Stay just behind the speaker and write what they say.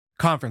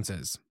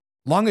Conferences.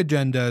 Long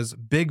agendas,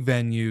 big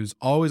venues,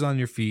 always on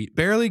your feet,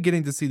 barely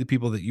getting to see the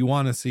people that you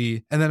want to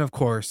see, and then, of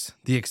course,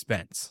 the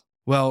expense.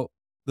 Well,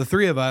 the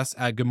three of us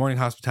at Good Morning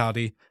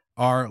Hospitality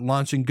are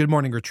launching Good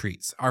Morning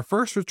Retreats. Our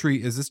first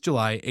retreat is this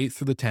July 8th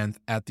through the 10th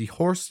at the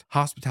Horst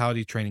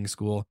Hospitality Training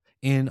School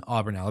in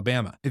Auburn,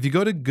 Alabama. If you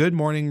go to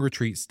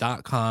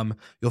goodmorningretreats.com,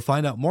 you'll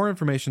find out more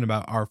information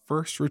about our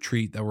first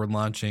retreat that we're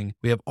launching.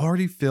 We have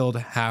already filled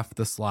half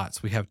the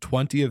slots. We have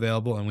 20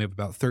 available and we have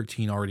about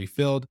 13 already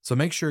filled. So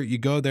make sure you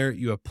go there,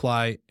 you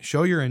apply,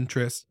 show your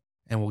interest,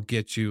 and we'll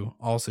get you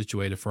all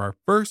situated for our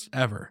first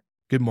ever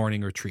Good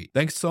Morning Retreat.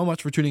 Thanks so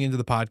much for tuning into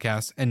the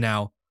podcast. And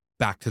now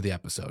back to the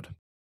episode.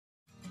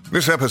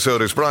 This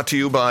episode is brought to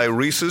you by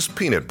Reese's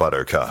Peanut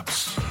Butter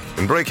Cups.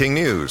 In breaking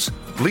news,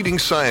 leading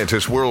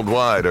scientists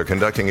worldwide are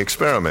conducting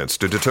experiments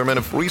to determine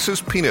if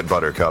Reese's Peanut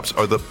Butter Cups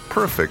are the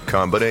perfect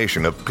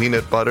combination of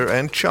peanut butter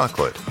and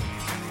chocolate.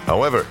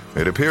 However,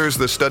 it appears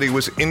the study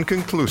was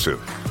inconclusive,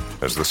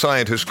 as the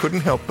scientists couldn't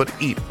help but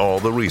eat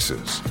all the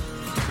Reese's.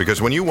 Because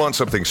when you want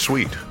something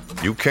sweet,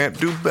 you can't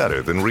do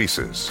better than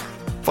Reese's.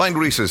 Find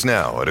Reese's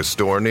now at a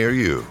store near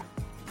you.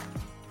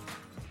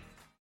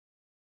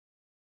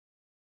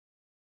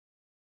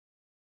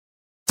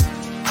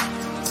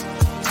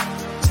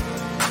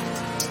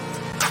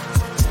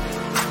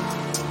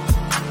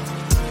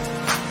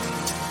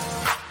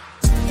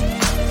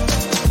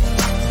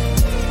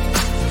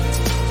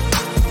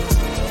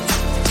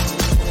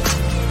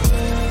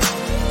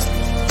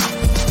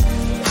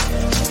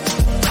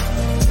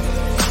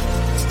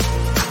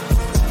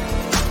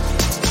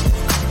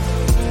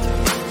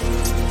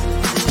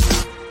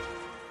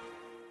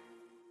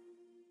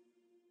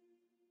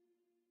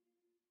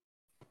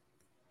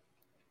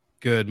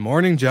 Good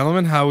morning,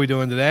 gentlemen. How are we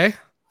doing today?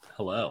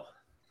 Hello.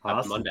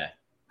 Happy Monday.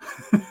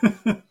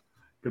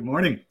 Good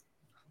morning.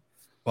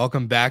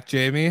 Welcome back,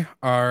 Jamie,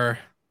 our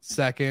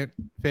second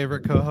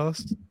favorite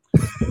co-host.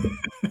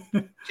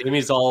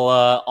 Jamie's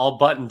all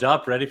buttoned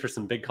up, ready for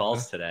some big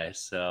calls today.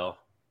 So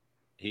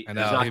he's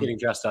not getting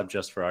dressed up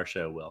just for our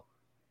show, Will.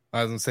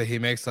 I was gonna say he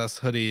makes us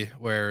hoodie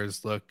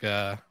wearers look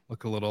a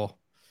little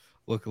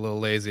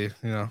lazy,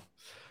 you know.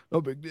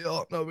 No big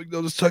deal.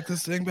 Just tuck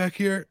this thing back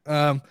here.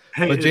 Hey,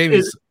 but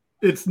Jamie's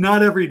it's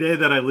not every day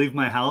that I leave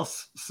my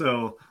house,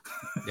 so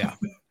yeah.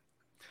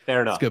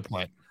 Fair enough. That's a good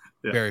point.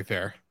 Yeah. Very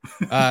fair.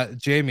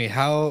 Jamie,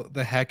 how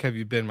the heck have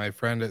you been, my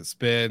friend? It's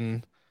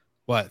been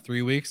what,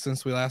 3 weeks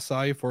since we last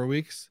saw you? 4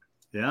 weeks?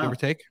 Yeah. Give or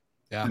take?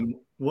 Yeah. And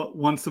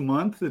once a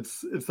month.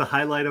 It's the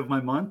highlight of my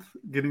month,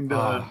 getting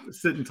to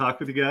sit and talk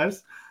with you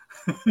guys.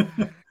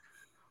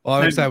 Well,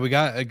 I'm excited. We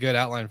got a good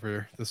outline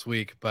for this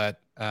week,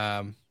 but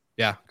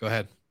yeah, go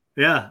ahead.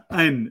 Yeah,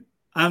 and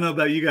I don't know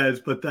about you guys,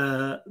 but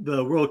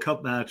the World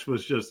Cup match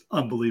was just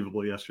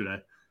unbelievable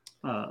yesterday.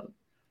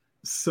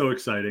 So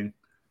exciting.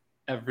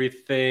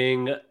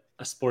 Everything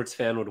a sports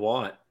fan would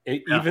want.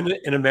 Even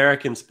an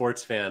American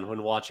sports fan,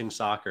 when watching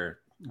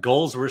soccer,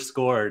 goals were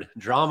scored,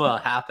 drama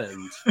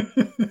happened,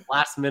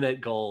 last-minute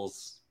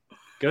goals,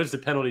 goes to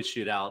penalty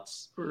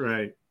shootouts.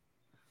 Right.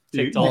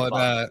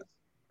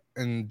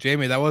 And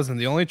Jamie, that wasn't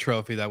the only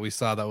trophy that we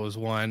saw that was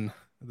won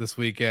this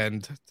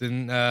weekend.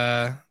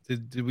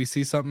 Did we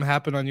see something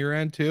happen on your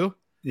end too?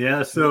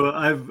 Yeah, so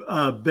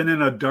I've been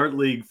in a dart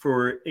league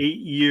for 8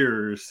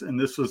 years, and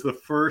this was the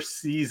first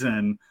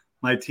season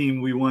my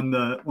team we won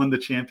the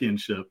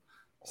championship.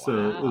 Wow.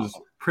 So it was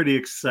pretty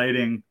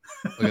exciting.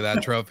 Look at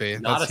that trophy.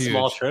 Not That's a huge.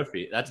 Small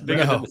trophy. That's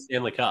bigger than the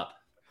Stanley Cup.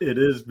 It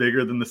is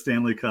bigger than the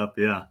Stanley Cup,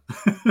 yeah.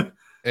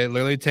 It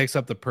literally takes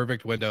up the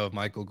perfect window of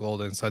Michael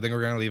Golden, so I think we're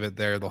going to leave it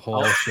there the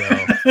whole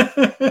show.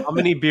 How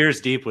many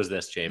beers deep was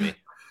this, Jamie?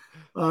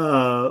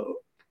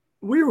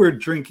 We were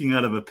drinking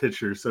out of a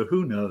pitcher, so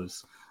who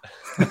knows?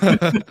 How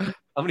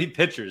many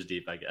pitchers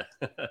deep, I guess?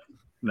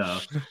 No.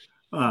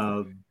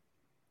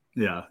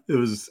 Yeah, it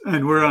was,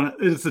 and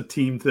it's a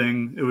team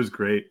thing. It was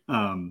great.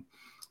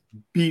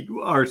 Beat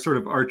our sort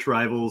of arch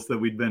rivals that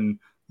we'd been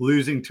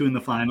losing to in the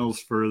finals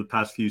for the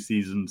past few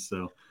seasons.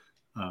 So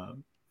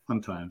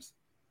fun times.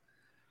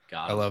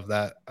 I love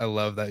that. I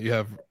love that you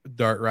have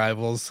dart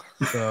rivals.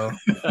 So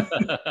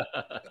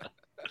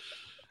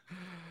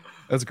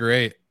that's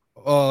great.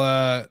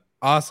 Well,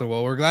 awesome.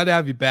 Well, we're glad to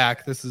have you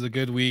back. This is a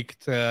good week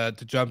to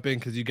jump in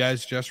because you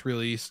guys just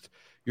released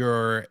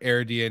your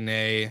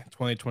AirDNA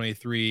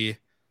 2023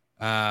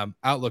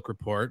 outlook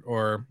report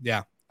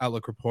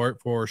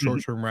for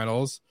short-term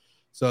rentals.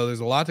 So there's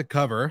a lot to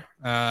cover.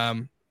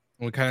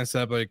 We kind of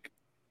set up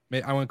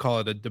I wouldn't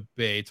call it a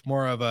debate,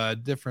 more of a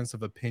difference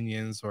of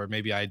opinions or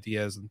maybe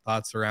ideas and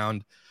thoughts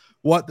around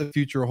what the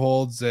future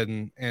holds,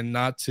 and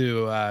not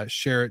to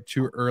share it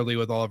too early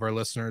with all of our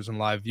listeners and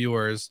live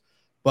viewers.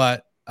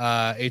 But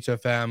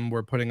HFM,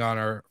 we're putting on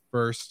our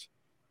first,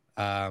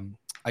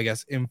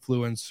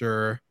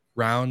 influencer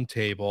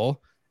roundtable,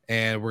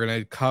 and we're going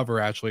to cover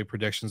actually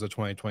predictions of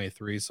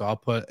 2023. So I'll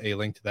put a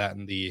link to that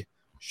in the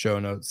show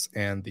notes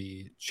and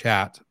the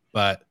chat.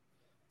 But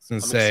I'm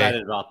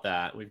excited about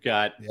that. We've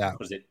got,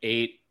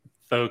 8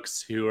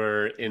 folks who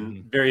are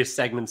in various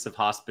segments of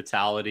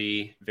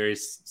hospitality,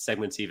 various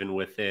segments even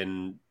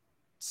within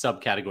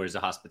subcategories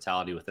of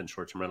hospitality within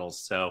short-term rentals.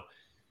 So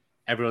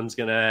everyone's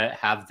going to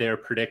have their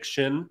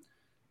prediction.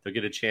 They'll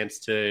get a chance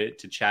to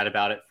chat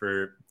about it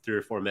for 3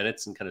 or 4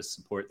 minutes and kind of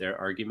support their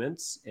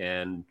arguments.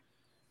 And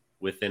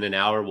within an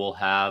hour, we'll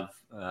have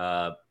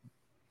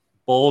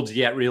bold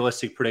yet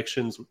realistic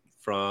predictions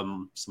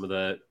from some of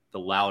the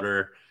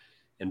louder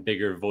and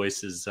bigger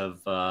voices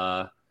of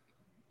the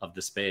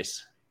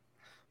space.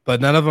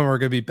 But none of them are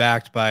going to be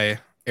backed by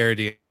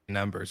Airbnb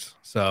numbers.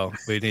 So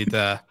we need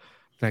to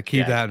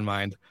keep that in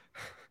mind.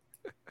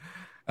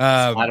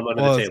 Slide them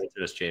under the table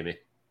to us, Jamie.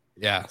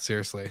 Yeah,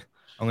 seriously.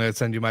 I'm going to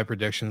send you my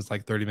predictions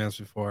like 30 minutes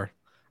before.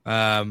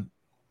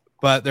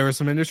 But there was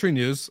some industry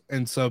news.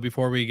 And so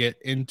before we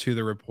get into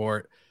the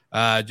report,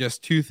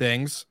 just 2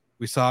 things.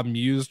 We saw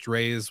Muse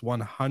raise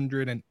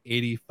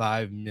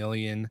 $185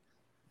 million.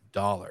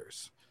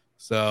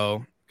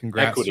 So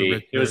congrats. Equity. To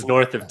Richard. It was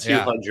north of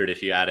 200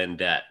 if you add in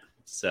debt.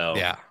 So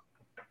yeah,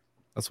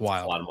 that's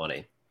wild. That's a lot of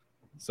money.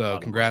 So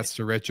congrats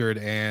to Richard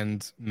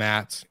and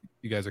Matt.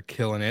 You guys are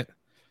killing it.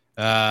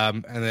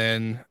 And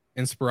then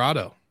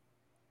Inspirato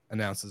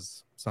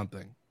announces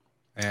something,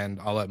 and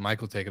I'll let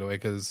Michael take it away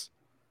because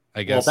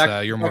I guess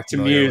you're more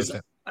familiar with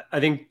it. I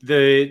think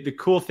the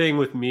cool thing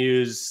with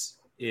Muse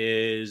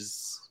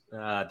is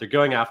they're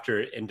going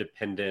after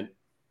independent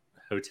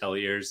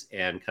hoteliers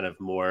and kind of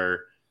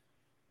more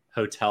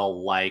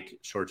hotel-like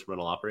short-term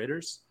rental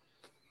operators.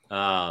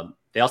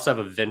 They also have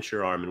a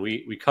venture arm, and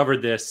we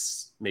covered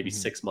this maybe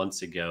 6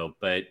 months ago,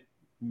 but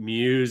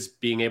Muse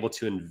being able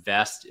to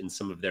invest in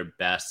some of their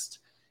best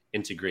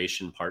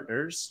integration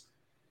partners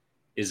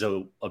is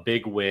a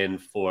big win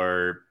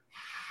for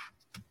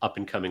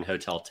up-and-coming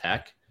hotel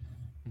tech.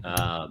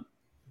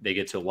 They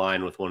get to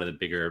align with one of the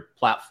bigger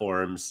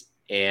platforms,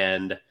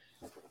 and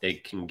they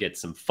can get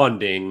some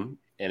funding.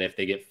 And if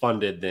they get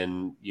funded,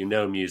 then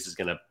Muse is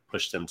going to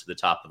push them to the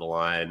top of the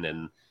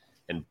line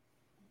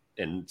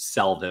and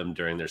sell them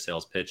during their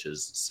sales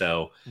pitches.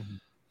 So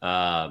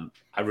I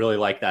really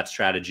like that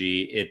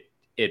strategy.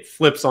 It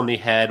flips on the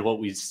head what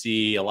we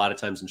see a lot of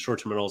times in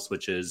short-term rentals,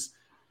 which is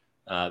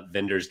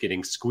vendors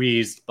getting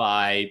squeezed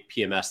by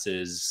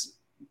PMSs,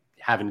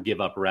 having to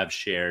give up rev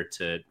share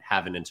to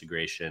have an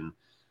integration.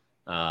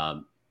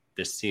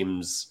 This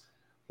seems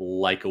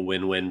like a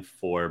win-win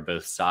for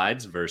both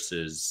sides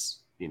versus,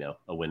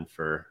 a win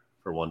for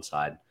one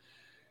side.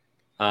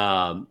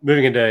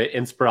 Moving into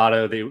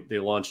Inspirato, they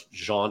launched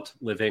Jaunt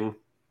Living.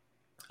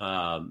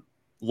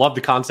 Love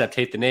the concept,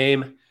 hate the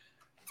name.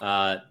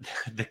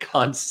 The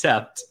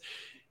concept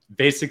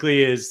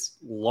basically is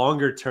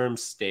longer term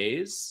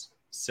stays.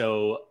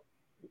 So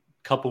a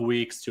couple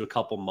weeks to a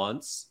couple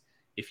months.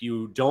 If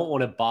you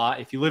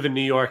live in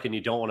New York and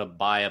you don't want to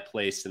buy a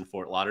place in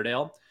Fort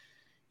Lauderdale,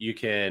 you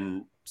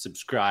can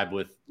subscribe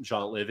with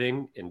Jaunt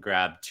Living and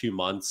grab 2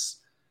 months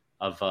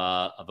of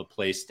a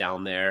place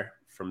down there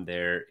from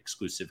their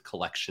exclusive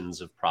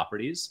collections of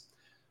properties.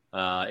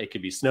 It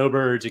could be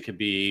snowbirds, it could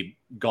be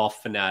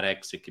golf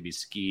fanatics, it could be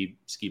ski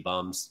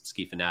bums,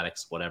 ski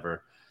fanatics,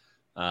 whatever,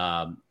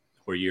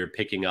 where you're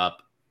picking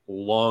up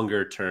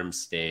longer term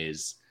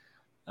stays,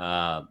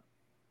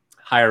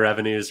 higher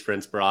revenues for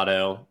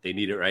Inspirato. They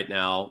need it right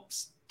now.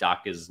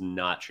 Stock is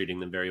not treating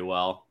them very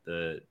well,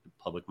 the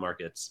public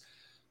markets.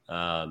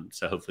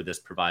 So hopefully this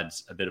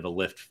provides a bit of a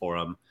lift for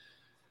them.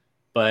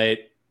 But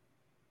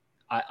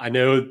I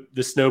know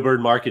the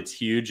snowbird market's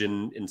huge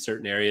in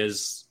certain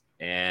areas,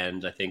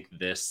 and I think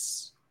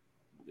this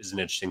is an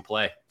interesting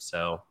play.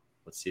 So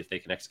let's see if they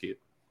can execute.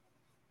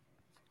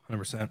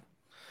 100%.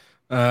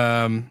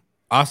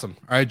 Awesome.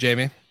 All right,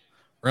 Jamie,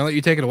 we're gonna let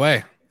you take it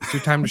away. It's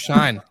your time to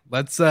shine.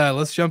 Let's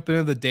jump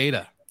into the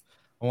data.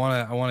 I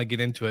want to get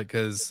into it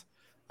because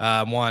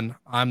one,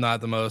 I'm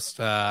not the most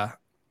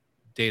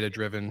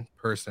data-driven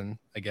person,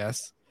 I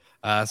guess.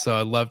 So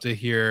I'd love to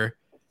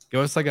give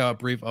us like a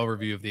brief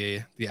overview of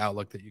the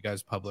outlook that you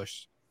guys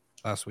published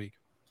last week.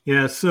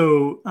 Yeah.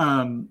 So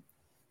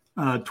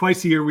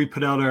twice a year we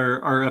put out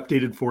our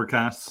updated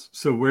forecasts.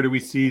 So where do we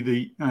see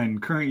the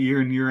current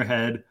year and year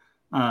ahead?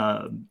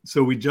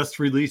 So we just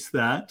released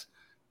that.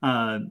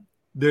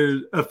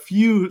 There's a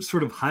few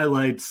sort of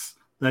highlights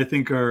that I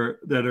think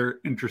are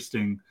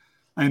interesting.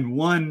 And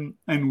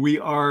we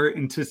are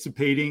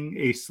anticipating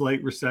a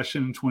slight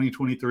recession in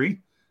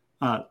 2023.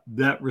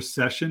 That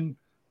recession,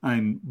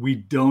 and we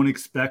don't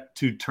expect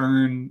to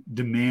turn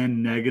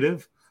demand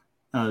negative.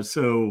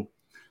 So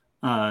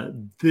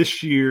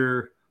this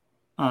year,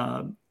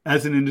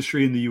 as an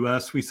industry in the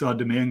U.S., we saw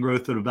demand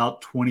growth at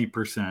about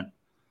 20%.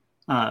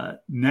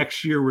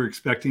 Next year, we're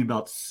expecting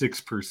about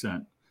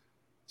 6%.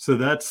 So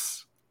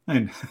that's,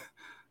 and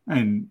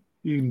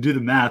you can do the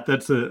math,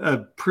 that's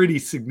a pretty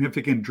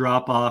significant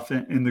drop off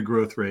in the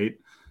growth rate.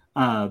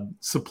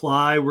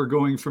 Supply, we're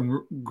going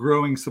from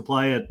growing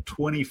supply at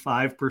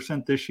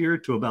 25% this year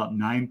to about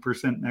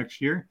 9%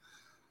 next year.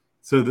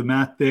 So the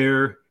math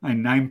there,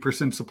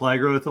 9% supply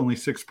growth, only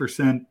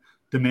 6%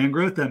 demand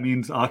growth. That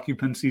means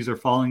occupancies are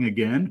falling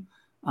again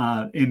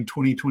in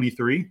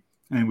 2023.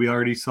 And we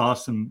already saw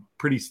some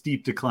pretty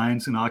steep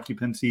declines in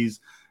occupancies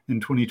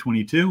in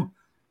 2022.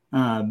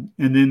 And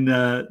then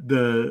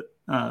the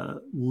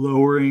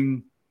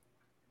lowering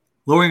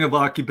of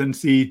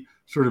occupancy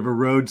sort of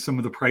erodes some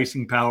of the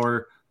pricing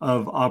power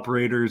of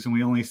operators, and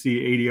we only see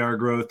ADR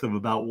growth of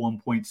about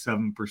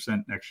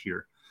 1.7% next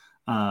year.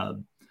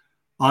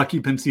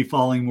 Occupancy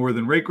falling more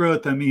than rate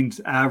growth, that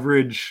means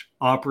average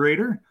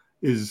operator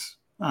has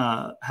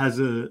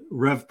a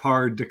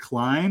RevPAR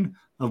decline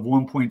of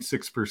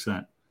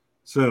 1.6%.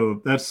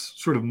 So that's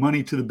sort of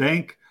money to the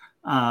bank.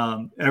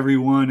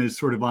 Everyone is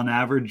sort of on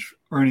average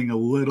earning a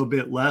little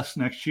bit less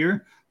next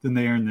year than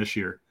they earn this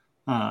year.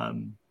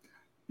 And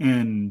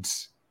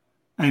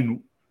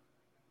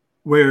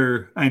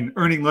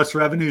earning less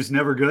revenue is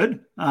never good.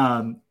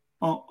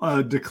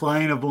 A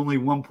decline of only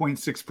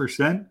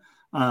 1.6%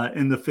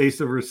 in the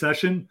face of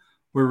recession,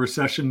 where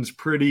recessions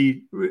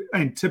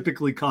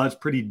typically cause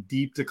pretty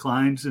deep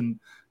declines in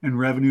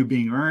revenue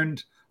being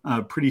earned,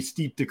 pretty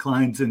steep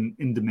declines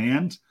in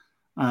demand.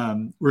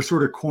 We're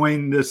sort of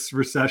coined this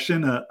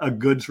recession a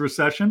goods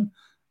recession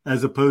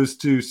as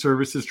opposed to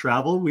services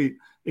travel. We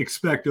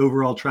expect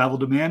overall travel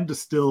demand to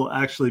still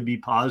actually be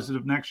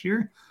positive next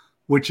year,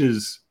 which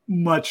is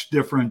much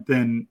different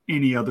than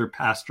any other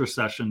past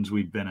recessions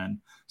we've been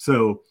in.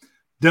 So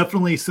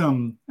definitely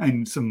some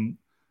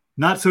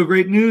not so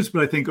great news,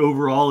 but I think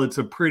overall it's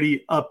a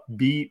pretty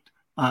upbeat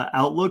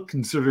outlook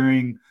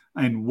considering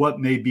what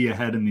may be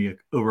ahead in the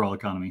overall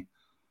economy.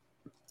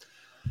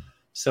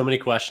 So many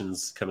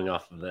questions coming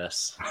off of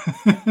this.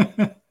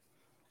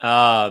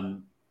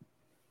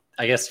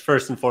 I guess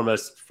first and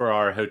foremost for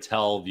our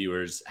hotel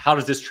viewers, how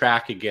does this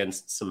track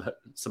against some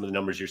of the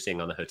numbers you're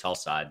seeing on the hotel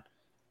side?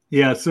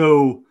 Yeah,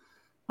 so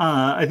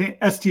I think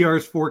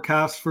STR's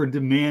forecast for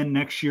demand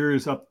next year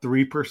is up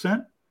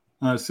 3%.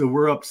 So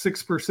we're up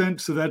 6%.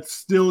 So that's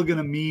still going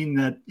to mean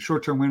that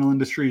short-term rental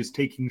industry is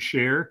taking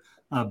share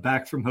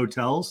back from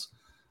hotels.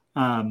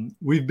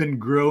 We've been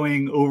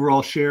growing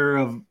overall share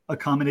of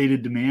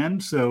accommodated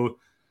demand. So,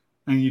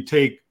 and you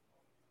take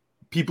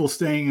people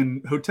staying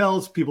in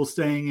hotels, people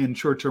staying in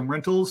short-term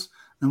rentals,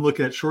 and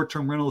look at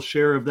short-term rental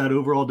share of that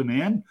overall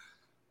demand.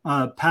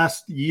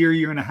 Past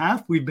year and a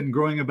half, we've been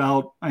growing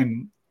about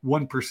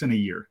 1% a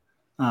year.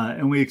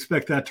 And we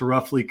expect that to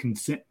roughly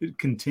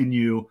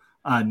continue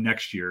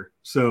next year.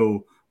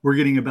 So we're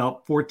getting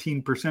about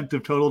 14%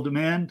 of total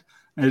demand,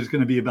 and it's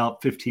going to be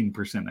about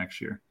 15% next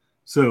year.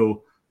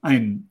 So,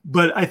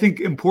 but I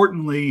think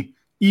importantly,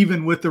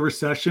 even with the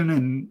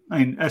recession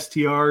and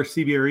STR,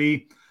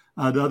 CBRE,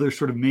 the other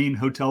sort of main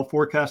hotel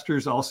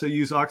forecasters also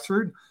use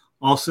Oxford,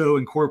 also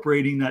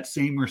incorporating that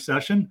same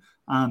recession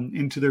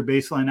into their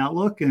baseline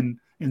outlook, and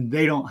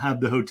they don't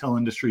have the hotel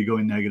industry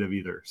going negative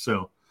either.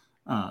 So,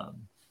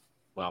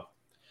 wow,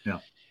 yeah,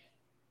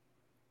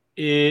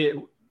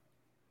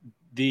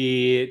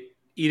 the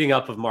eating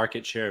up of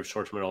market share of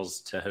short-term rentals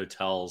to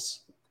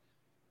hotels.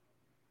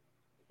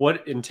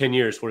 What in 10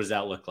 years, what does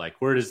that look like?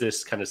 Where does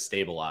this kind of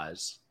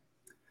stabilize?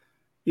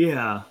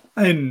 Yeah,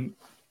 and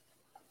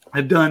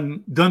I've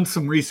done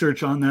some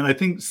research on that. I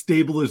think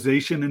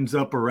stabilization ends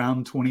up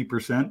around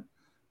 20%.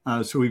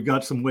 So we've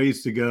got some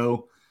ways to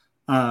go.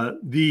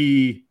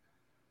 The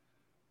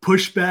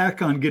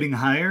pushback on getting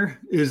higher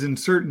is in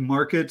certain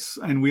markets,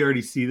 and we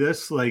already see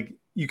this, like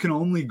you can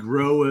only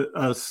grow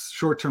a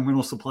short-term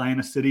rental supply in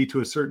a city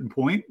to a certain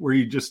point where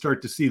you just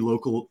start to see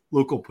local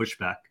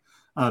pushback.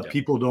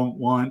 People don't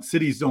want,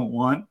 cities don't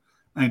want,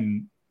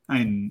 and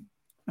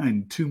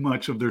too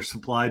much of their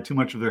supply, too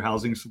much of their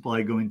housing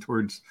supply going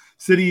towards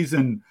cities.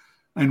 And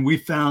we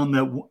found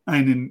that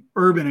in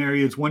urban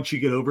areas, once you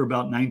get over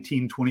about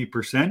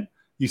 19-20%,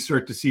 you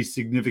start to see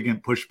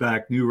significant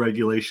pushback, new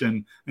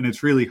regulation, and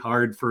it's really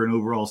hard for an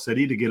overall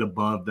city to get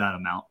above that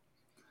amount.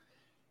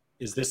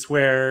 Is this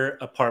where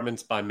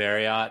Apartments by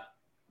Marriott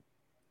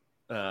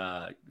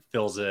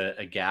fills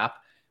a gap?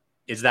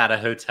 Is that a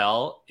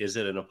hotel? Is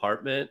it an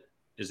apartment?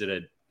 Is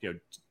it do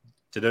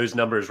those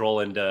numbers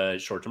roll into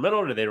short-term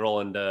rental, or do they roll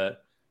into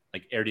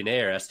like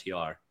Airbnb or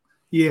STR?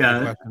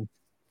 Yeah,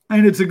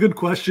 and it's a good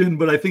question,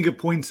 but I think it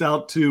points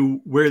out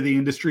to where the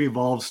industry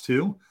evolves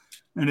to,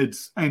 and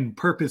it's a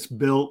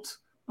purpose-built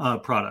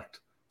product.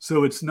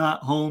 So it's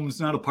not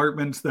homes, not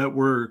apartments that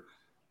were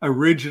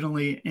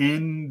originally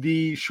in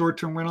the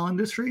short-term rental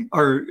industry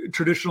or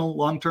traditional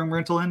long-term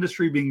rental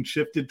industry being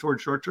shifted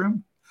towards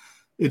short-term.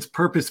 It's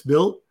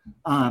purpose-built.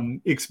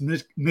 It's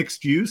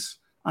mixed use.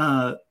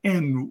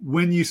 And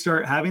when you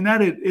start having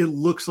that, it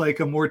looks like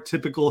a more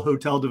typical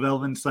hotel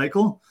development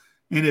cycle,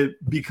 and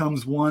it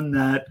becomes one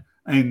that,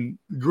 and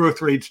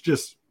growth rates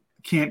just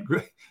can't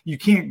grow. You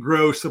can't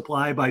grow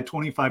supply by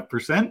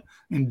 25%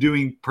 in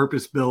doing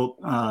purpose-built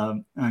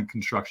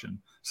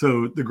construction.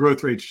 So the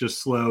growth rates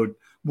just slowed,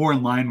 more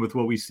in line with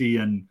what we see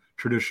in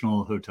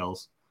traditional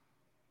hotels.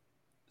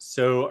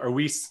 So are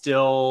we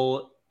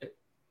still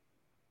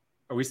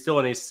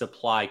in a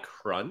supply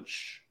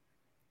crunch?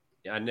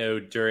 I know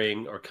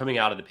during or coming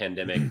out of the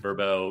pandemic,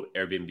 Vrbo,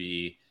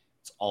 Airbnb,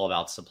 it's all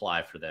about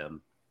supply for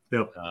them.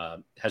 Yep.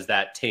 Has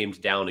that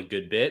tamed down a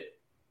good bit?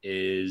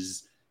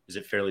 Is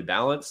it fairly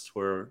balanced?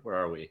 Where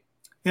are we?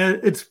 Yeah,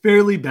 it's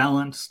fairly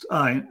balanced.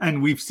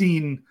 And we've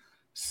seen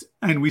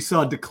And we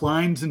saw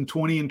declines in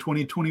 20 and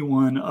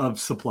 2021 of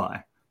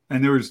supply,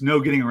 and there was no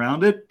getting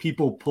around it.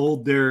 People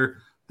pulled their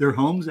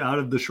homes out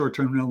of the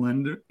short-term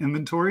rental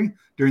inventory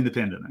during the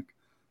pandemic.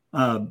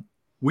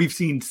 We've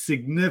seen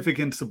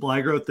significant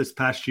supply growth this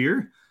past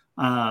year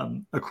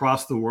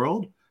across the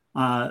world.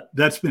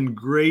 That's been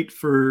great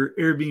for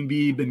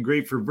Airbnb, been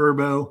great for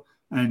Vrbo,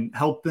 and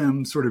helped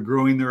them sort of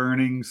growing their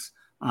earnings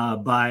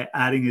by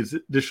adding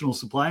additional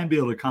supply and be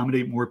able to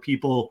accommodate more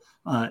people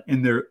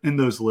in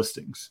those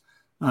listings.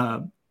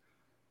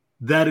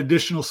 That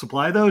additional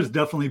supply, though, has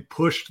definitely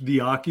pushed the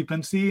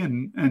occupancy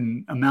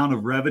and amount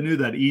of revenue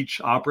that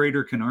each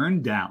operator can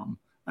earn down.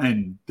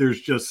 And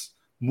there's just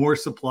more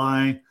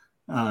supply.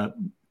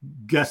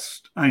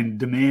 Guest and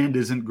demand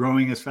isn't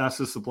growing as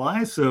fast as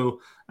supply. So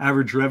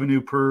average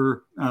revenue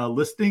per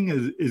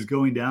listing is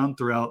going down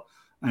throughout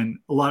and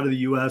a lot of the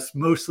U.S.,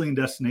 mostly in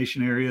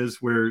destination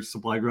areas where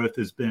supply growth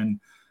has been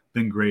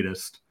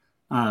greatest.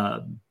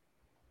 And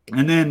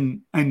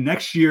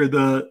next year,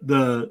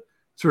 the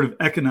sort of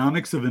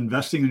economics of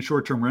investing in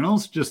short-term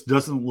rentals just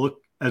doesn't look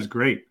as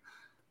great.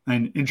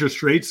 And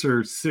interest rates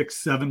are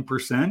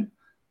 6-7%.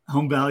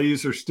 Home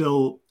values are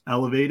still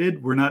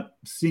elevated. We're not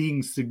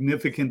seeing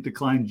significant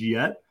declines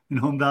yet in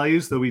home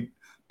values, though we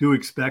do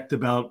expect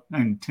about a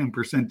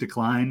 10%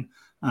 decline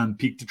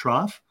peak to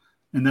trough.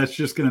 And that's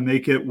just going to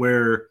make it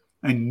where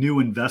a new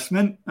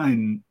investment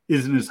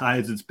isn't as high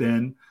as it's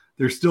been.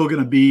 There's still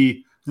going to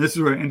be, this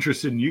is where I'm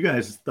interested in you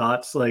guys'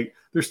 thoughts, like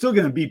there's still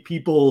going to be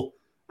people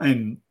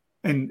and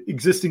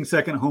existing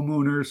second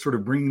homeowners sort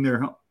of bringing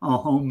their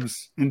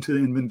homes into the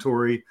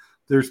inventory.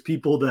 There's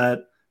people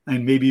that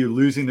and maybe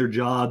losing their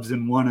jobs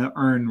and want to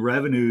earn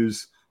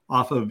revenues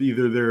off of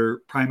either their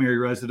primary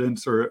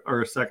residence or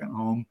a second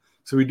home.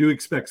 So we do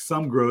expect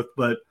some growth,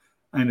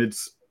 and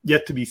it's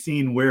yet to be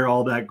seen where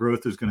all that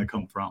growth is going to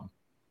come from.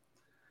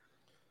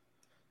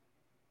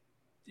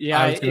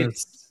 Yeah,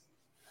 it's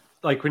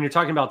like when you're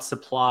talking about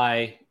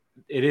supply,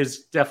 it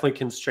is definitely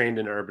constrained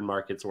in urban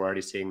markets. We're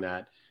already seeing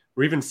that.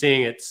 We're even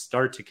seeing it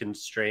start to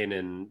constrain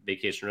in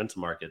vacation rental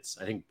markets.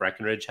 I think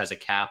Breckenridge has a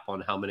cap on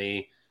how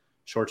many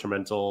short-term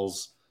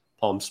rentals,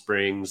 Palm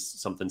Springs,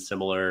 something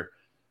similar.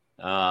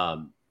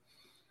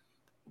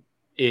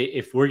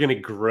 If we're going to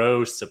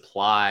grow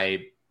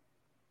supply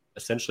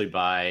essentially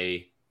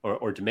by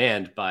or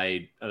demand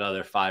by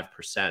another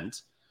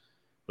 5%,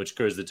 which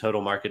grows the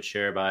total market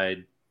share by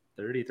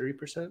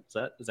 33%.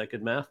 Is that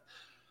good math?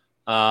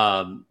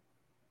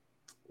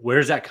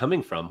 Where's that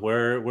coming from?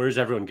 Where's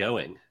everyone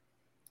going?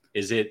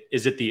 Is it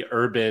the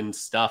urban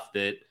stuff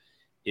that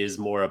is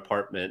more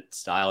apartment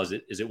style? Is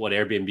it what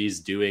Airbnb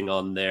is doing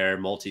on their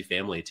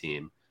multifamily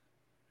team?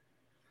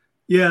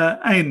 Yeah,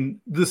 and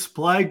the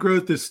supply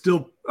growth is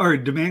still, or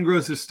demand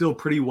growth is still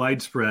pretty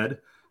widespread.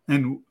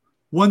 And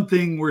one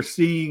thing we're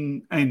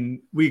seeing,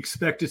 and we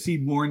expect to see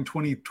more in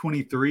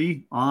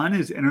 2023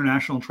 is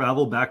international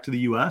travel back to the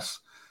U.S.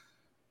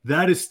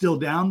 That is still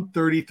down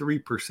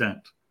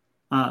 33%.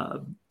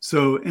 And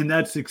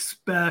that's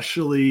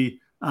especially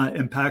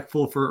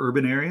impactful for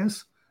urban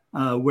areas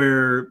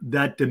where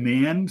that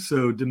demand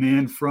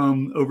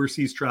from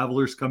overseas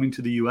travelers coming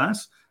to the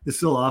U.S. is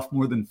still off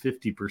more than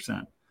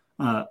 50%.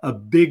 A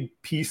big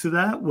piece of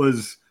that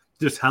was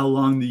just how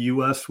long the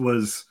U.S.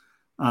 was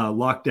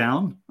locked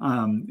down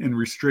and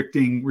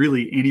restricting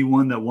really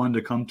anyone that wanted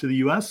to come to the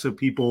U.S. So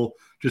people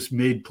just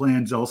made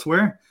plans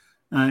elsewhere.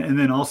 And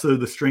then also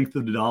the strength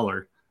of the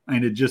dollar.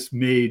 And it just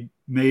made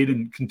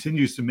and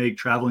continues to make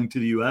traveling to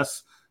the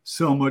U.S.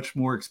 so much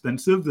more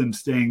expensive than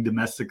staying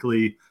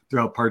domestically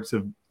throughout parts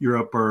of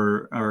Europe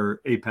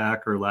or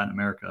APAC or Latin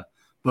America.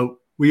 But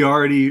we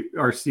already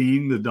are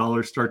seeing the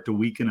dollar start to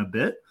weaken a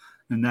bit,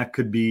 and that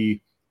could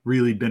be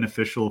really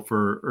beneficial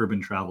for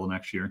urban travel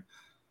next year.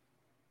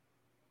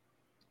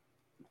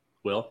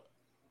 Will?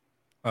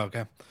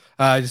 Okay.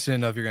 I just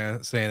didn't know if you're going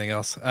to say anything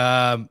else.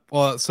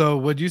 Well, so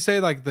would you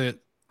say like I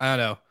don't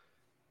know,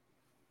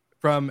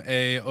 from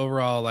a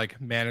overall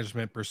like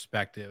management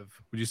perspective,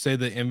 would you say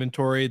the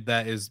inventory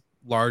that is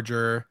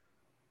larger,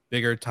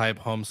 bigger type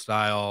home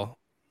style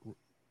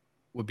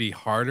would be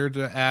harder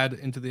to add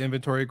into the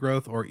inventory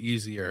growth or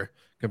easier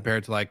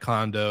compared to like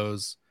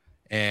condos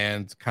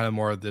and kind of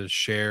more of the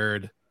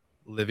shared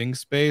living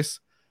space?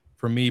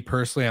 For me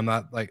personally, I'm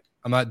not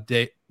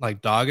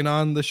dogging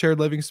on the shared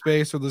living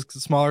space or the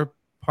smaller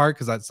part,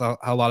 because that's how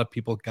a lot of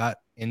people got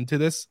into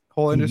this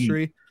whole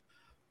industry. Mm-hmm.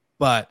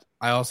 But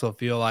I also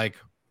feel like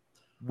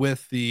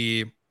with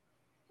the,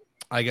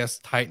 I guess,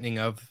 tightening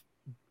of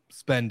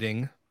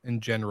spending in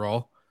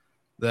general,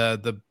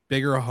 the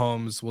bigger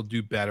homes will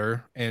do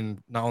better,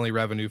 and not only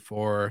revenue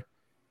for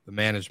the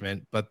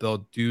management, but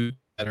they'll do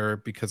better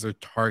because they're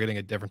targeting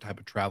a different type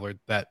of traveler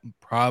that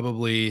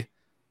probably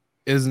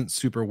isn't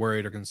super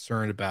worried or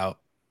concerned about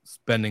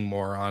spending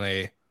more on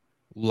a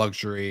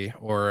luxury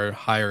or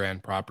higher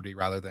end property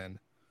rather than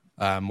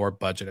more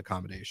budget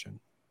accommodation.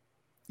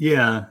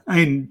 Yeah. I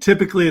mean,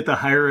 typically at the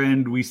higher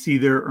end, we see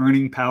their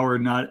earning power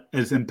not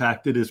as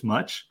impacted as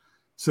much.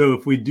 So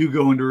if we do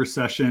go into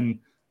recession,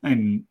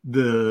 and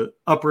the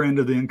upper end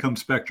of the income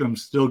spectrum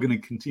is still going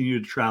to continue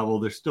to travel.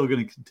 They're still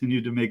going to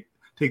continue to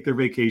take their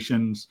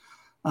vacations.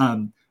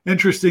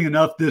 Interesting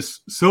enough, this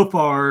so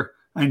far,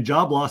 and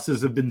job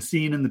losses have been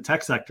seen in the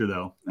tech sector,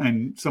 though,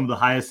 and some of the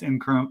highest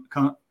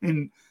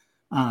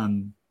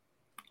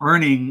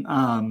earning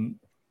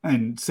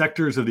and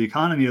sectors of the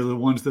economy are the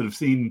ones that have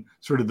seen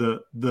sort of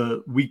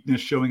the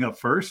weakness showing up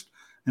first,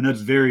 and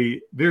that's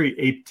very, very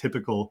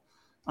atypical.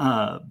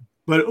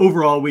 But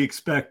overall, we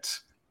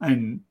expect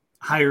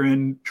higher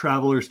end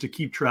travelers to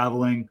keep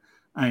traveling,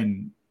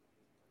 and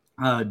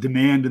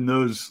demand in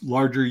those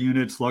larger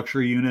units,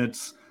 luxury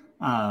units,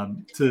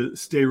 to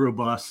stay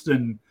robust.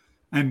 And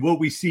what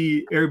we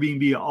see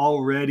Airbnb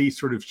already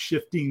sort of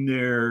shifting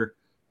their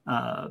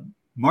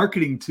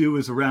marketing to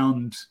is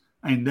around,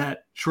 and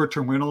that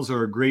short-term rentals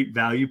are a great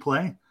value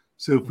play.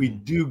 So if we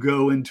do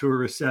go into a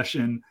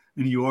recession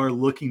and you are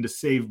looking to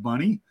save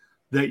money,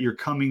 that you're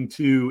coming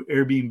to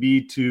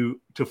Airbnb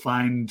to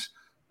find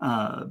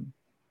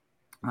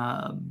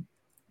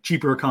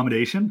cheaper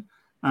accommodation.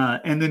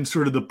 And then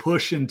sort of the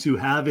push into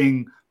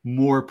having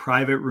more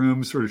private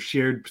rooms, sort of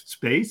shared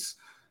space.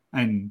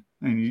 And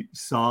you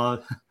saw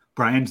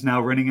Brian's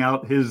now renting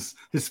out his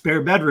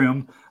spare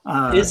bedroom.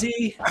 Is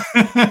he?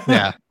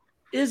 Yeah.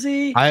 Is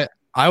he?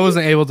 I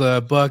wasn't able to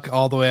book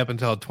all the way up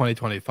until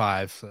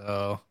 2025.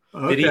 So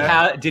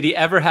okay. Did he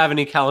ever have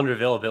any calendar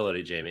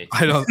availability, Jamie?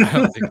 I don't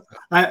think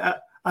so.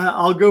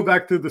 I'll go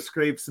back through the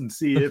scrapes and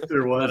see if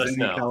there was any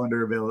know.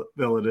 calendar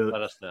availability.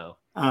 Let us know.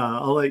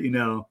 I'll let you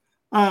know.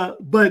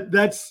 But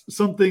that's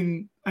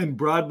something, and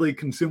broadly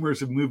consumers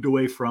have moved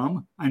away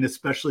from, and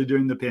especially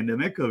during the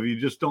pandemic, of you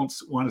just don't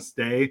want to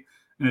stay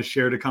in a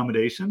shared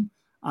accommodation.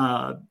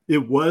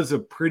 It was a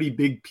pretty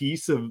big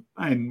piece of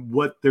and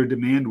what their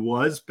demand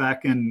was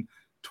back in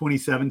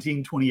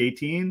 2017,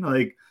 2018.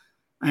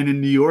 And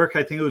in New York,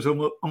 I think it was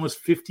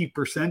almost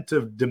 50%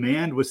 of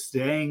demand was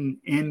staying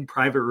in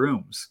private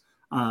rooms.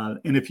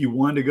 And if you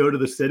wanted to go to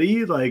the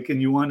city,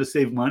 and you wanted to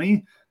save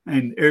money,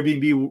 and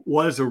Airbnb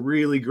was a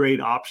really great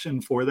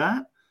option for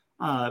that.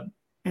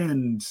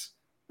 And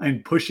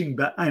pushing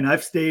back, and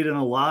I've stayed in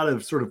a lot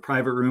of sort of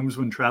private rooms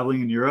when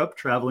traveling in Europe,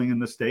 traveling in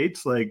the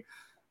States, and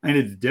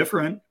it's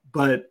different,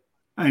 but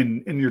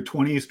in your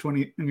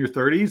 20s, in your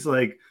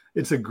 30s,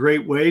 it's a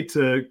great way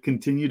to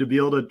continue to be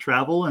able to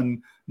travel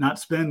and not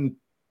spend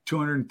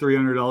 $200,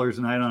 $300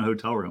 a night on a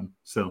hotel room.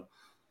 So,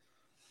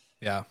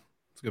 yeah,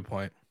 that's a good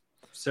point.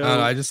 So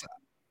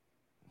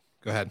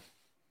go ahead.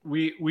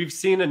 We've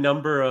seen a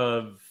number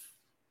of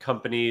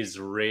companies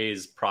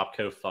raise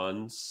PropCo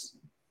funds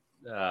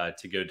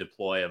to go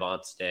deploy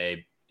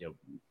AvantStay,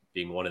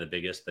 being one of the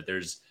biggest, but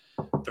there's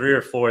 3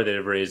 or 4 that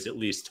have raised at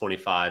least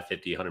 25,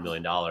 50, $100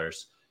 million.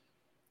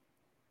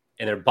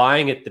 And they're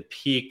buying at the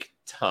peak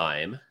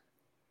time.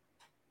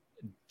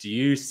 Do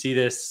you see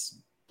this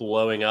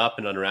blowing up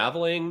and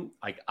unraveling?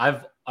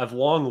 I've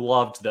long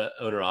loved the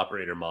owner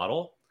operator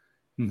model.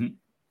 Mm-hmm.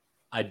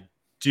 I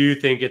do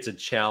think it's a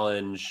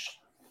challenge,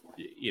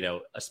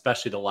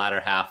 especially the latter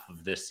half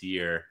of this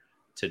year,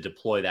 to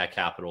deploy that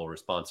capital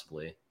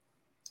responsibly.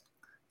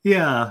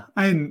 Yeah.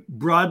 And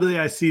broadly,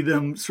 I see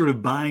them sort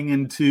of buying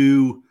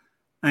into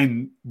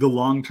the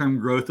long-term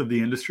growth of the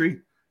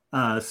industry.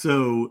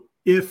 So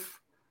if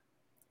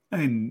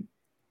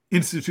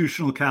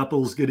institutional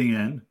capital is getting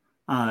in,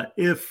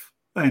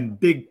 and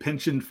big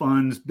pension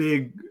funds,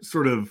 big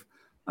sort of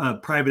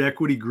private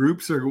equity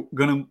groups are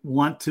going to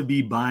want to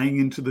be buying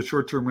into the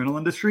short-term rental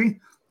industry,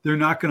 they're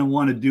not going to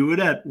want to do it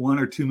at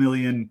 $1 or $2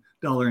 million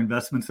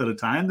investments at a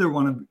time. They're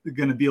want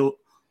to be able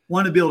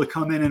to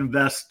come in and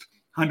invest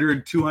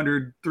 100,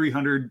 200,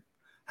 300,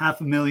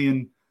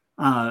 $500,000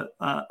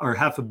 or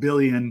 $500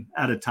 million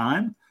at a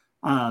time.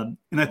 And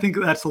I think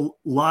that's a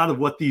lot of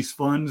what these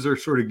funds are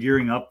sort of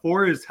gearing up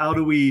for, is how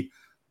do we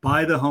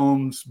buy the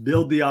homes,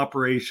 build the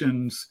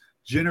operations,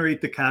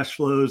 generate the cash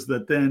flows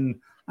that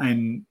then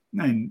and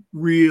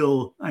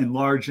real and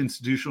large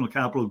institutional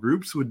capital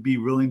groups would be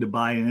willing to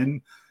buy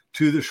in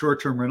to the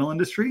short-term rental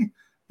industry.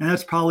 And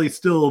that's probably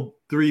still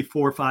 3,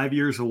 4, 5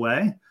 years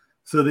away.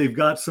 So they've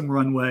got some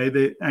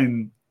runway.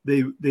 And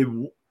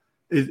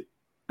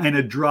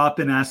a drop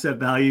in asset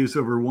values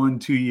over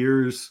 1-2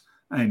 years,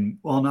 and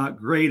while not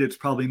great, it's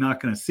probably not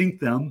going to sink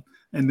them.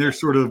 And they're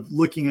sort of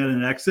looking at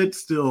an exit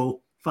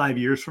still 5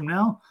 years from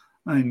now,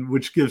 and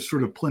which gives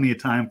sort of plenty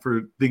of time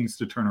for things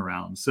to turn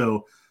around.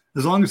 So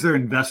as long as their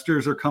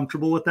investors are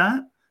comfortable with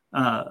that,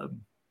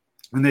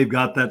 and they've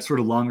got that sort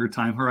of longer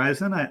time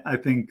horizon, I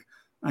think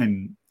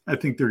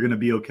they're going to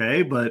be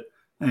okay. But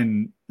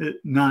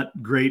not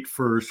great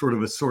for sort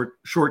of a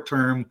short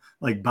term,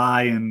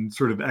 buy and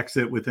sort of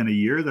exit within a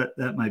year.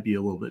 That might be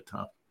a little bit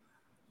tough.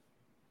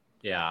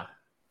 Yeah.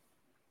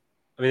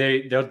 I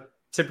mean, they'll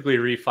typically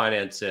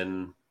refinance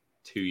in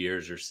 2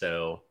 years or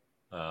so.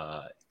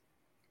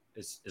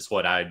 Is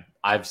what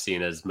I've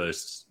seen as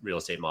most real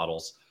estate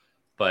models.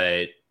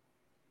 But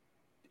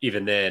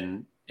even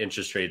then,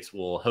 interest rates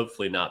will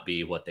hopefully not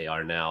be what they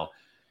are now.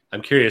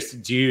 I'm curious,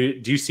 do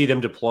you see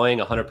them deploying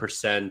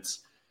 100%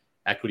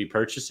 equity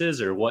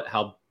purchases, or what?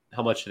 How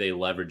much are they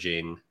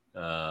leveraging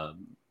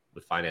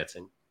with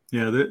financing.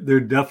 Yeah, they're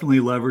definitely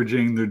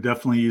leveraging. They're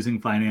definitely using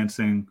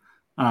financing,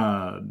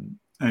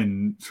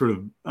 and sort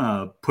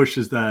of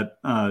pushes that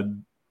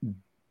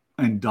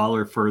and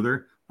dollar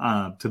further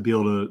to be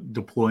able to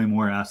deploy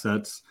more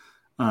assets.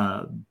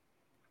 And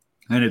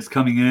it's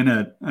coming in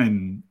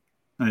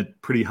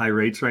at pretty high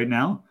rates right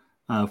now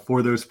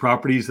for those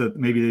properties that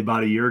maybe they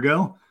bought a year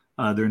ago.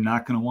 They're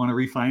not going to want to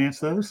refinance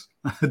those,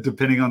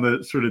 depending on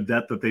the sort of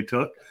debt that they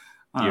took.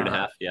 Year and a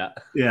half, yeah.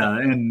 Yeah,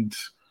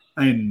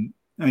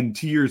 and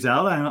 2 years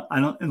out, I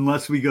don't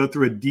unless we go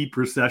through a deep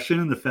recession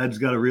and the Fed's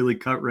got to really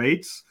cut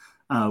rates,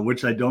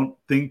 which I don't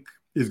think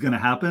is going to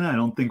happen. I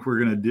don't think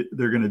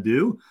they're going to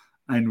do,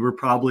 and we're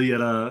probably at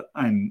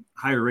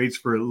higher rates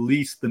for at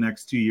least the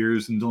next 2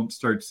 years, and don't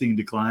start seeing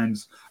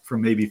declines for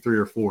maybe 3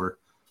 or 4.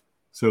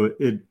 So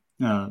it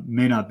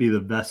may not be the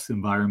best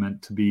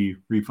environment to be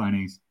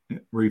refinancing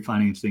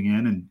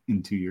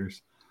in 2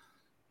 years.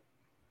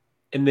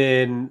 And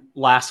then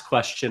last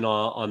question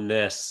on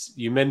this.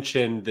 You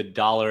mentioned the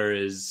dollar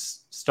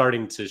is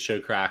starting to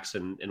show cracks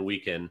and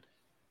weaken.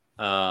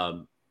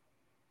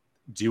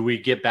 Do we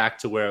get back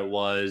to where it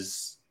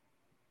was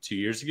 2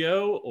 years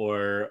ago,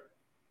 or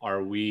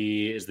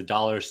is the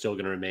dollar still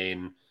going to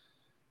remain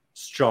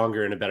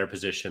stronger in a better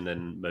position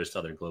than most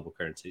other global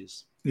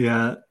currencies?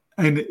 Yeah.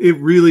 And it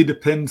really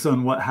depends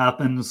on what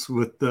happens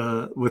with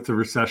the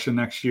recession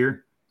next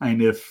year.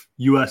 And if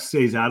US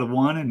stays out of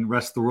one and the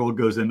rest of the world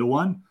goes into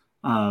one,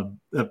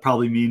 that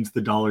probably means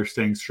the dollar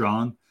staying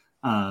strong.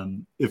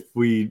 If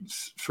we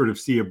sort of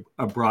see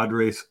a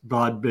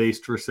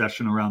broad-based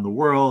recession around the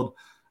world,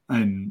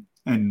 and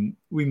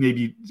we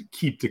maybe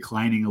keep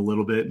declining a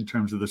little bit in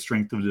terms of the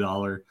strength of the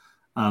dollar,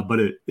 but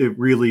it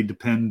really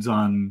depends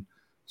on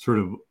sort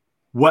of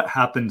what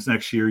happens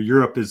next year.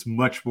 Europe is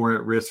much more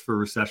at risk for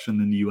recession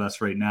than the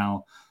US right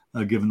now,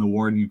 given the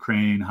war in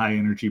Ukraine, high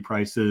energy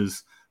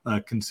prices,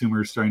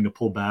 consumers starting to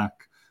pull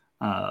back.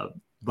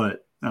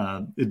 But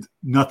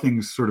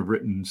nothing's sort of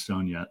written in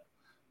stone yet.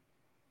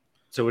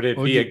 So would it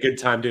be a good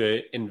time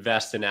to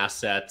invest in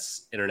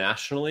assets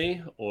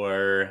internationally,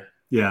 or?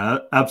 Yeah,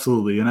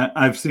 absolutely. And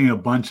I've seen a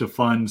bunch of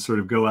funds sort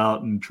of go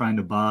out and trying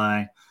to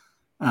buy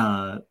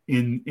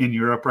in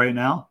Europe right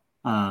now,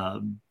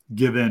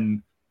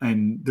 given,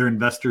 and their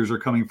investors are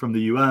coming from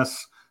the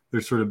US.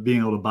 They're sort of being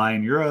able to buy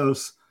in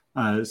euros,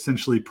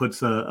 essentially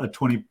puts a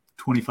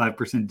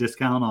 25%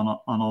 discount on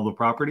all the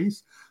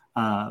properties.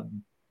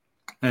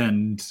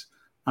 And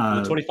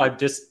the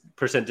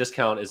 25%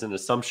 discount is an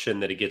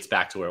assumption that it gets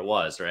back to where it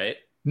was, right?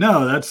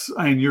 No,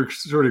 you're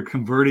sort of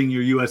converting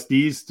your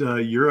USDs to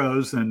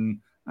euros,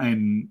 and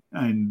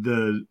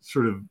the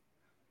sort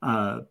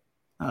of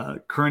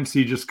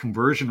currency just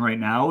conversion right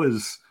now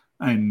is,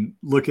 and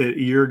look at a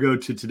year ago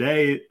to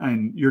today,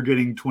 and you're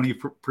getting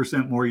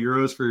 20% more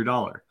euros for your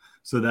dollar.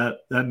 So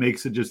that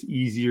makes it just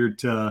easier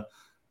to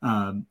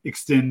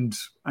extend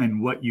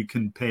and what you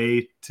can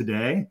pay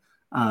today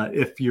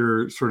if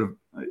your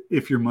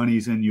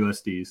money's in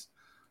USDs.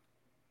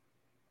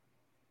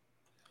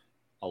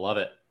 I love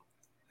it.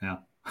 Yeah.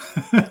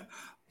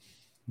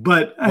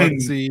 But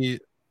let's see.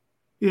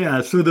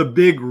 Yeah, so the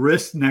big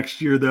risk next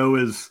year though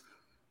is,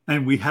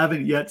 and we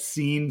haven't yet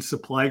seen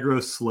supply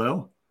growth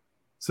slow.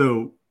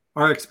 So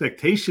our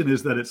expectation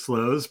is that it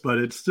slows, but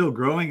it's still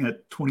growing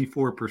at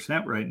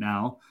 24% right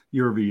now,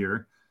 year over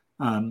year.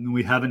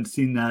 We haven't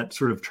seen that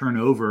sort of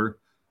turnover.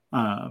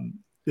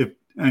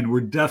 And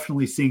we're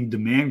definitely seeing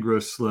demand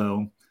growth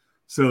slow.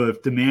 So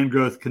if demand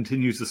growth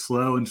continues to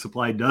slow and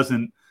supply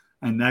doesn't,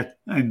 and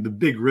the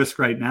big risk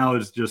right now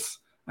is just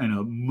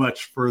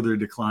much further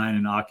decline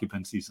in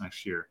occupancies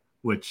next year,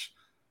 which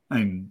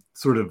I'm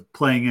sort of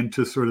playing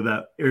into sort of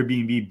that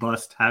Airbnb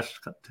bust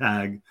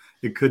hashtag.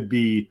 It could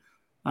be,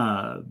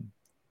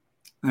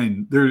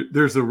 and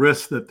there's a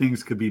risk that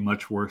things could be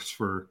much worse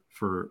for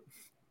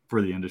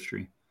the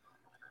industry.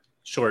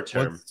 Short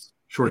term.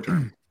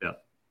 Yeah.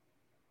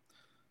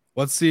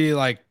 Let's see,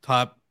 like,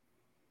 top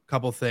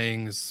couple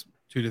things,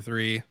 2 to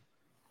 3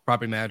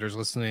 property managers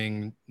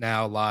listening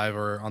now live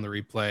or on the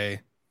replay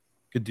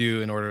could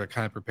do in order to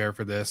kind of prepare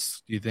for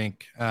this. Do you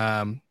think,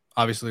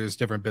 obviously there's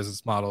different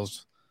business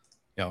models,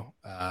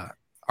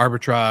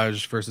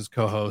 arbitrage versus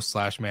co-host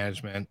 /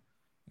 management,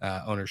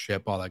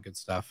 ownership, all that good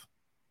stuff.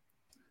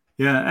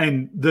 Yeah.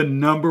 And the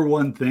number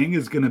one thing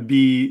is going to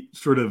be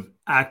sort of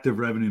active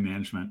revenue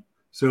management.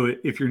 So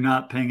if you're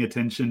not paying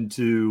attention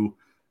to,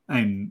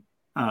 and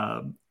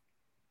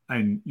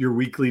your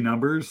weekly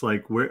numbers,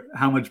 like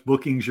how much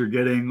bookings you're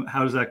getting,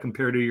 how does that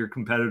compare to your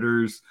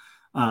competitors?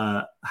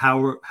 How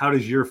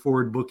does your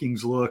forward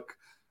bookings look?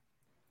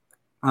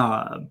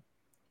 And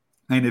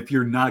if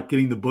you're not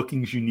getting the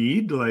bookings you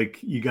need, like,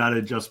 you got to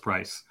adjust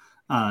price.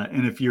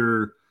 And if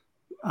you're,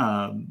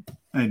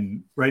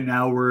 and right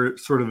now we're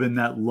sort of in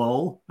that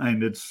lull,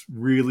 and it's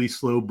really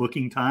slow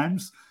booking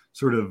times,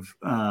 sort of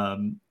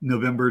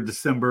November,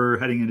 December,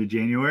 heading into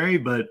January.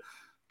 But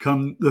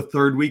come the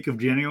third week of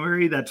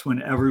January, that's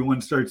when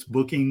everyone starts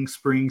booking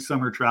spring,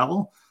 summer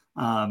travel.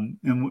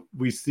 And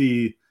we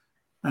see,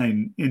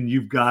 and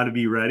you've got to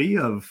be ready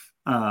of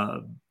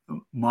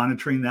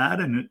monitoring that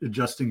and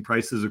adjusting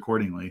prices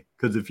accordingly.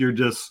 Because if you're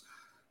just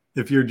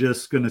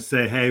going to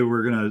say, hey,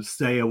 we're going to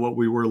stay at what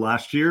we were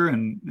last year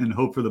and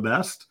hope for the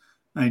best,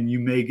 and you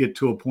may get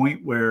to a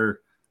point where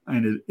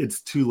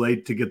it's too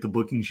late to get the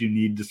bookings you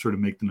need to sort of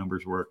make the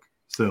numbers work.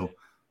 So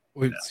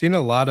we've seen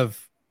a lot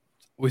of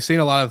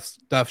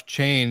stuff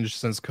change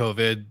since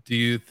COVID. Do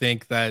you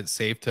think that it's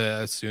safe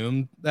to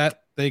assume that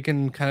they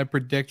can kind of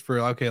predict for,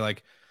 okay,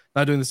 like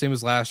not doing the same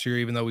as last year,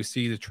 even though we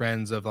see the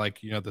trends of like,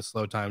 the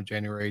slow time,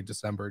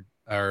 November,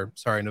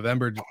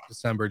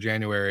 December,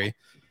 January,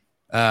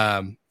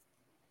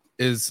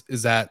 is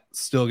that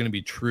still going to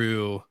be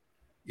true,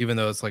 even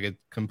though it's like a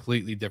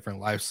completely different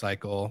life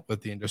cycle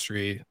with the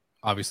industry?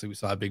 Obviously we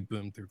saw a big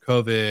boom through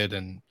COVID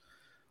and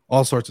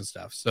all sorts of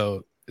stuff.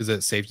 So is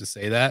it safe to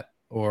say that,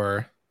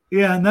 or?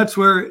 Yeah, and that's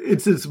where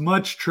it's as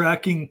much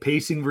tracking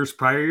pacing versus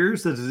prior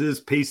years as it is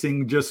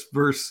pacing just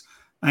versus,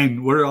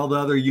 and what are all the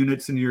other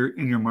units in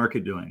your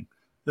market doing?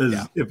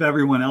 If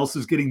everyone else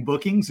is getting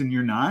bookings and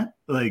you're not,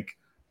 like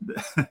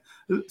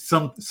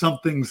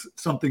something's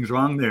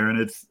wrong there.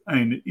 And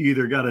you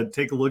either got to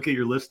take a look at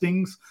your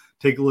listings,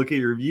 take a look at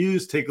your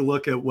reviews, take a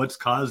look at what's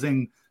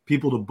causing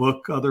people to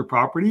book other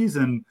properties,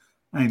 and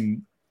I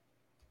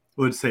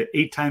would say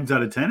 8 times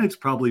out of 10, it's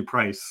probably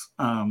price.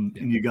 And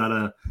you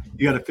gotta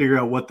figure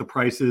out what the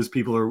price is.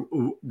 People are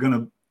going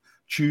to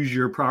choose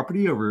your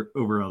property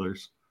over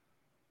others.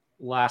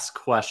 Last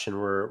question.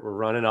 We're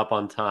running up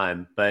on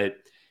time, but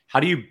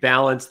how do you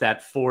balance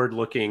that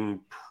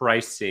forward-looking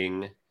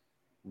pricing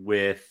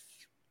with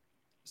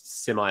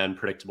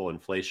semi-unpredictable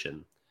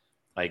inflation?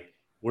 Like,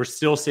 we're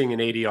still seeing an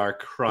ADR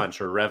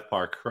crunch or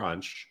RevPAR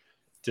crunch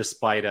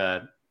despite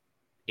a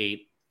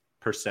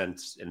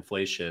 8%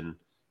 inflation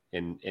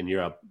in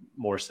Europe,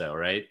 more so,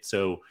 right?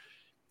 So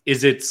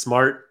is it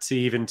smart to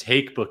even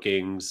take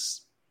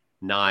bookings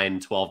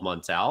 9-12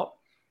 months out,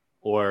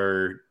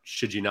 or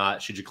should you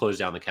close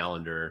down the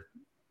calendar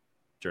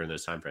during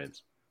those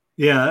timeframes?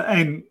 Yeah,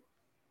 and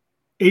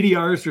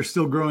ADRs are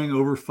still growing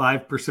over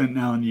 5%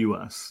 now in the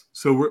US.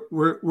 So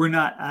we're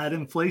not at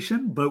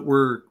inflation, but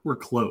we're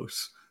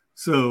close.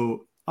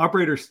 So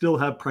operators still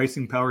have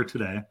pricing power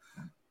today.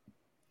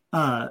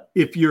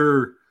 If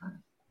you're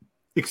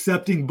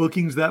accepting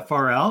bookings that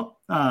far out,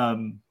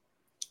 and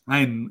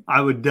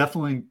I would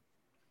definitely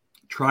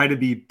try to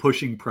be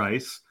pushing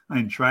price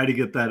and try to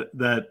get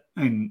that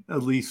and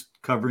at least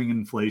covering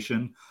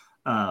inflation.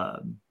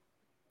 But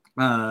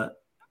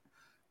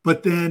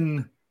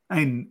then,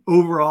 and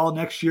overall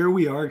next year,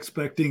 we are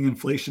expecting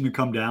inflation to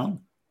come down.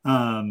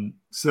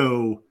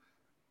 So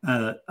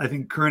I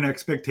think current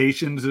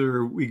expectations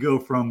are we go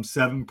from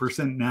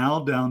 7%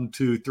 now down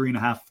to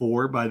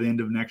 3.5-4 by the end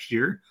of next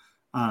year.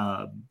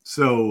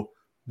 So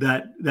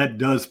that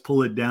does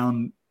pull it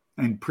down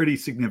and pretty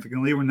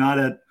significantly. We're not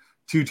at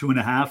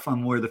 2.5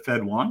 on where the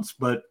Fed wants,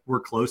 but we're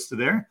close to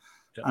there.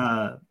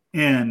 Yep.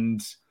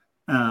 And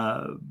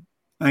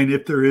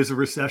if there is a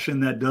recession,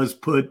 that does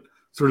put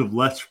sort of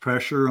less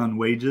pressure on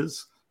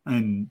wages,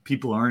 and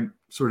people aren't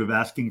sort of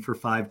asking for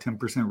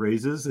 5-10%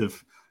 raises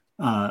if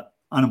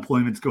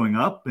unemployment's going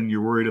up and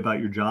you're worried about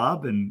your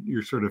job and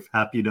you're sort of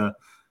happy to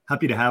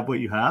have what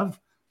you have.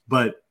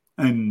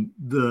 And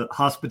the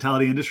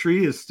hospitality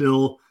industry is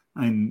still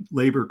in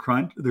labor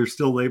crunch. There's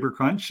still labor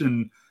crunch,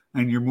 and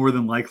you're more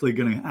than likely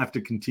going to have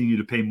to continue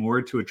to pay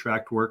more to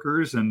attract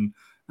workers, and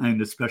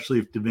especially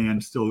if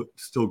demand's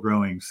still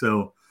growing.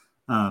 So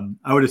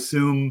I would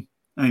assume,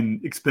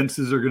 and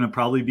expenses are going to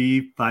probably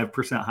be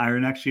 5% higher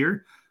next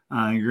year.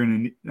 You're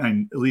going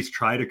to at least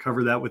try to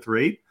cover that with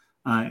rate.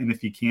 And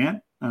if you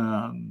can't,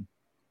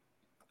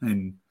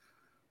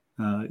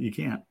 you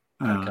can't,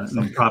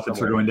 and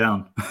profits are going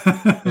down.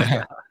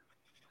 Yeah.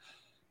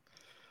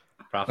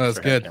 That's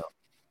good.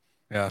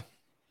 Yeah,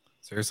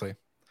 seriously.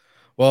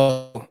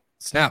 Well,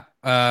 snap.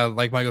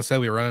 Like Michael said,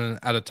 we were running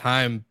out of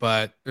time,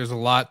 but there's a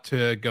lot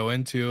to go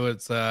into.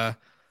 It's a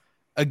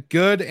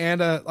good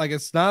and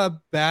it's not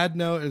a bad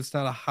note. It's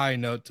not a high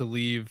note to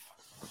leave,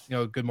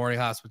 Good Morning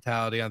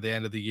Hospitality on the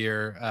end of the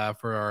year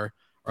for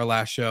our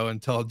last show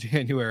until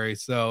January.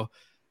 So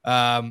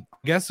I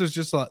guess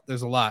there's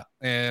a lot,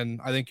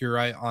 and I think you're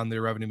right on the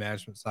revenue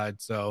management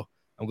side. So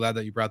I'm glad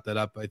that you brought that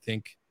up. I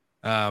think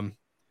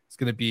it's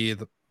going to be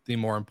the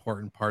more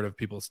important part of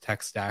people's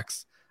tech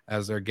stacks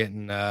as they're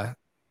getting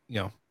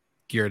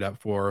geared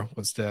up for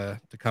what's to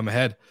come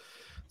ahead.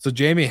 So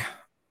Jamie,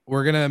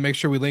 we're going to make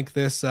sure we link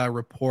this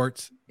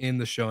report in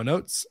the show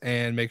notes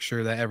and make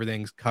sure that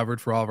everything's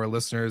covered for all of our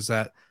listeners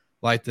that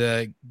like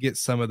to get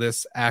some of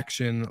this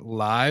action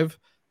live.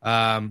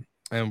 And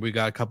we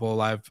got a couple of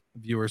live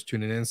viewers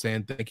tuning in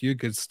saying thank you.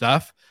 Good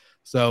stuff.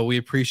 So we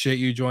appreciate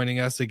you joining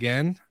us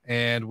again,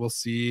 and we'll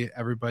see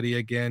everybody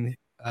again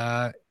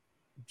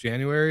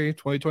January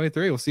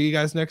 2023. We'll see you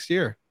guys next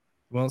year.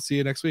 We won't see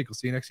you next week. We'll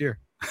see you next year.